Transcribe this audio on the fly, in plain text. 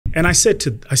And I said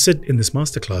in this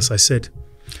masterclass, I said,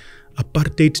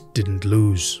 apartheid didn't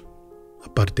lose.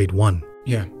 Apartheid won.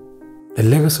 Yeah. The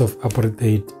legacy of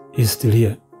apartheid is still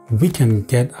here. We can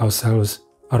get ourselves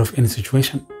out of any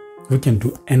situation. We can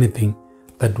do anything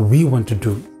that we want to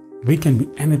do. We can be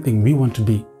anything we want to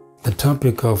be. The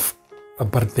topic of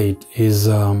apartheid is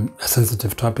a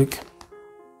sensitive topic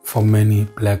for many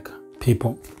black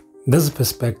people. There's a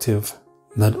perspective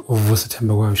that Vusi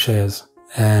Thembekwayo shares,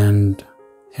 and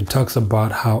he talks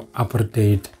about how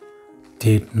apartheid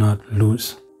did not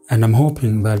lose. And I'm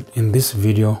hoping that in this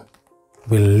video,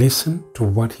 we'll listen to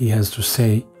what he has to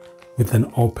say with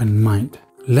an open mind.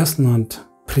 Let's not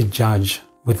prejudge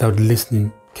without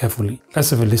listening carefully. Let's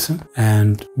have a listen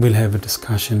and we'll have a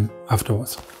discussion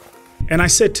afterwards. And I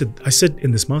said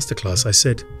in this masterclass, I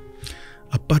said,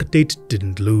 apartheid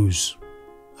didn't lose.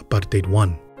 Apartheid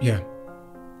won. Yeah.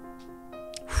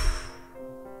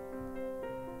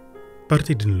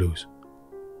 Apartheid didn't lose.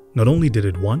 Not only did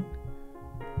it win,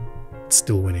 it's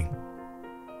still winning.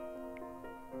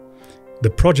 The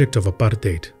project of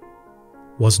apartheid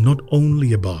was not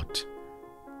only about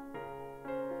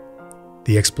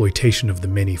the exploitation of the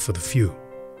many for the few.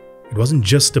 It wasn't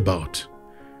just about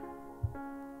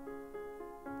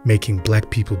making black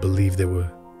people believe they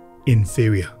were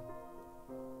inferior.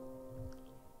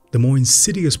 The more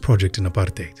insidious project in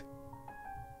apartheid,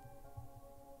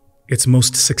 its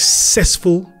most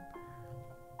successful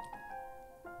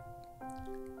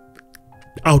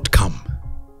outcome,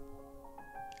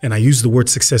 and I use the word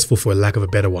successful for a lack of a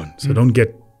better one, so don't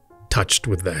get touched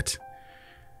with that,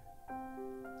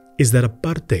 is that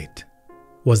apartheid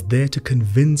was there to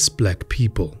convince black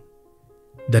people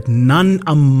that none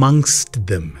amongst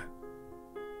them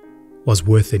was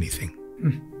worth anything.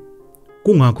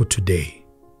 Kungako today,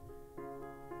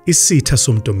 isitha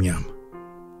somuntu omnyama,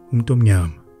 umuntu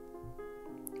omnyama,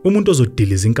 umuntu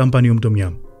ozodiliza inkampani yomuntu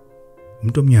omnyama,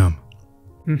 umuntu omnyama,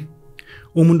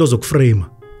 umuntu ozokuframe,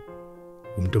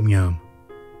 umuntu omnyama,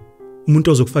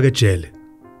 umuntu ozokufaka ejele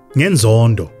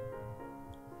ngenzondo,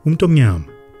 umuntu omnyama,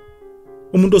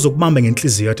 umuntu ozokubamba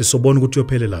ngenhliziyo athi sobona ukuthi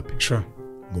uyophele laphi. Sure.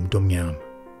 Ngumuntu omnyama.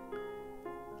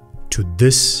 To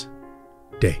this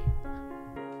day,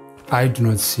 I do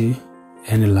not see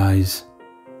any lies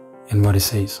in what he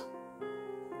says.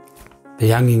 The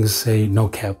youngins say no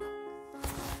cap.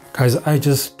 Guys, I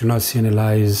just do not see any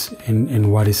lies in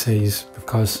what he says,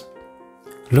 because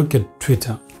look at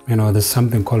Twitter. You know, there's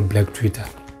something called Black Twitter.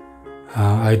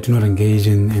 I do not engage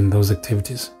in those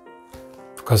activities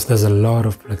because there's a lot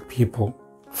of black people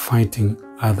fighting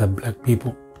other black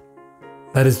people.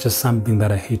 That is just something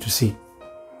that I hate to see.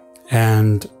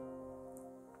 And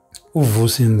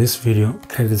Vusi in this video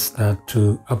credits that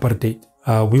to apartheid.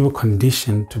 We were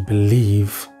conditioned to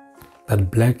believe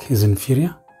that black is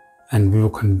inferior, and we were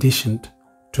conditioned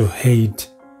to hate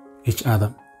each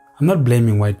other. I'm not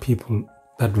blaming white people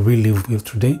that we live with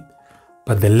today,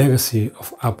 but the legacy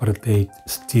of apartheid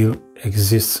still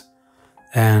exists,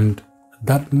 and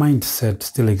that mindset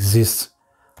still exists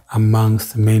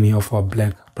amongst many of our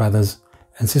black brothers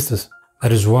and sisters.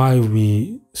 That is why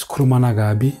we skrumana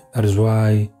gabi. That is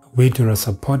why we do not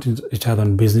support each other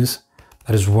in business.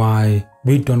 That is why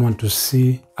we don't want to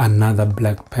see another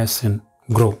black person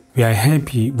grow. We are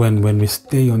happy when we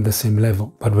stay on the same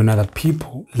level, but when other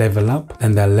people level up,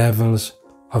 then there are levels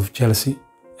of jealousy.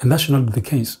 And that should not be the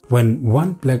case. When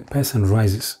one black person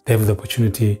rises, they have the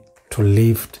opportunity to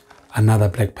lift another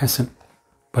black person.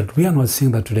 But we are not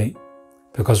seeing that today,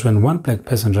 because when one black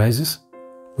person rises,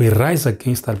 we rise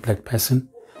against that black person,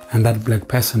 and that black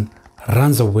person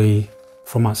runs away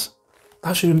from us.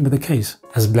 That shouldn't be the case.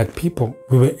 As black people,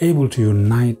 we were able to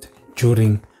unite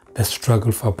during the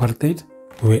struggle for apartheid.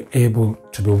 We were able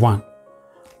to be one.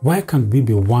 Why can't we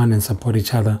be one and support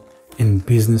each other in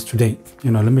business today?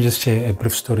 You know, let me just share a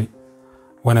brief story.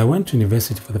 When I went to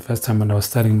university for the first time and I was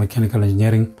studying mechanical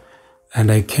engineering,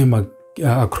 and I came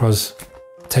across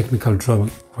technical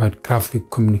drawing, right, graphic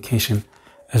communication,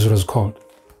 as it was called,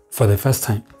 for the first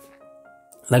time.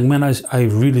 Like, man, I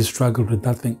really struggled with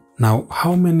that thing. Now,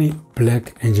 how many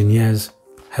black engineers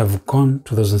have gone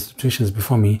to those institutions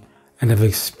before me and have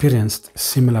experienced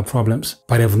similar problems,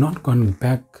 but have not gone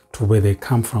back to where they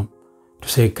come from to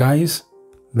say, guys,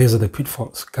 these are the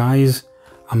pitfalls. Guys,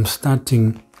 I'm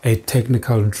starting a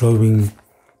technical drawing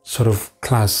sort of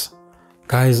class.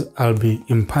 Guys, I'll be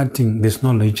imparting this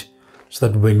knowledge so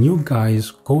that when you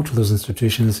guys go to those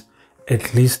institutions,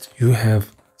 at least you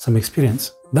have some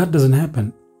experience. That doesn't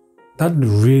happen. That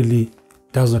really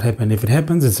does not happen. If it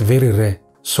happens, it's very rare.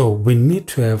 So we need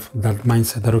to have that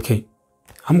mindset that, okay,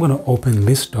 I'm going to open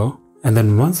this door, and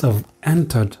then once I've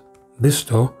entered this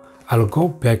door, I'll go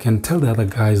back and tell the other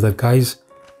guys that, guys,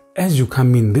 as you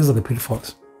come in, these are the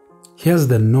pitfalls. Here's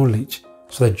the knowledge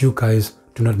so that you guys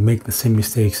do not make the same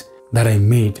mistakes that I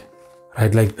made,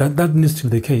 right? Like that needs to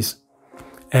be the case.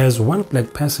 As one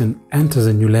black person enters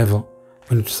a new level,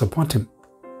 we need to support him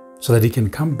so that he can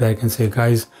come back and say,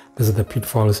 guys, these are the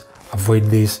pitfalls, avoid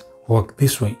this, walk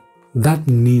this way. That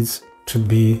needs to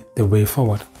be the way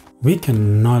forward. We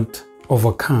cannot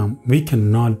overcome, we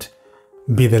cannot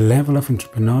be the level of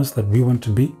entrepreneurs that we want to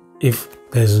be if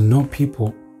there's no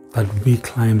people that we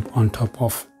climb on top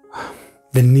of.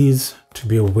 There needs to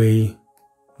be a way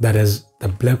that as the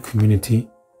black community,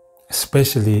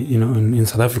 especially in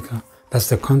South Africa, that's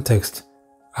the context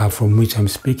from which I'm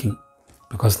speaking,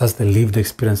 because that's the lived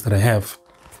experience that I have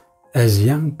as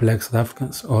young black South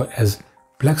Africans, or as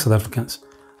black South Africans.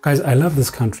 Guys, I love this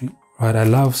country, right? I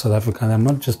love South Africa, and I'm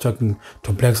not just talking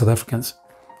to black South Africans,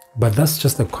 but that's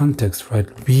just the context, right?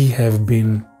 We have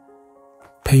been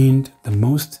pained the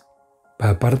most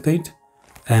by apartheid,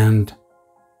 and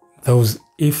those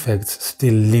effects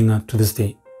still linger to this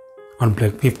day on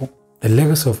black people. The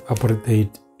legacy of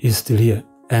apartheid is still here,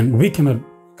 and we cannot,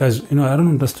 guys, I don't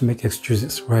want us to make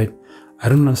excuses, right? I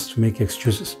don't want us to make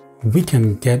excuses. We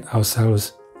can get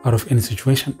ourselves out of any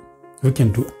situation. We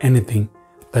can do anything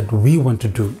that we want to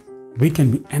do. We can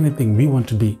be anything we want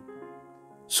to be.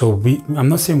 So I'm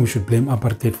not saying we should blame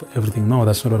apartheid for everything. No,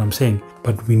 that's not what I'm saying.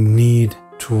 But we need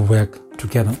to work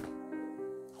together.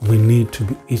 We need to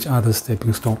be each other's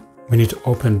stepping stone. We need to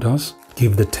open doors,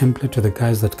 give the template to the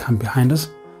guys that come behind us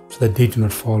so that they do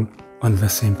not fall on the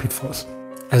same pitfalls.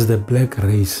 As the black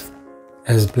race,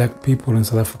 as black people in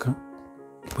South Africa,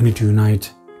 we need to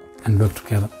unite and work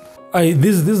together.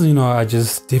 These are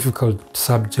just difficult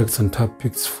subjects and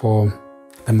topics for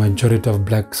the majority of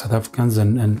black South Africans,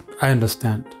 and I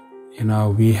understand,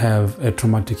 we have a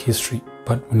traumatic history,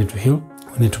 but we need to heal,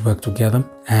 we need to work together,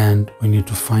 and we need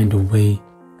to find a way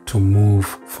to move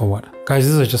forward. Guys,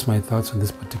 these are just my thoughts on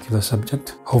this particular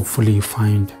subject. Hopefully you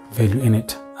find value in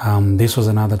it. This was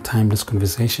another timeless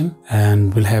conversation,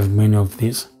 and we'll have many of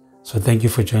these. So thank you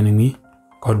for joining me.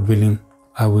 God willing,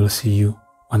 I will see you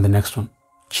on the next one.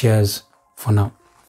 Cheers for now.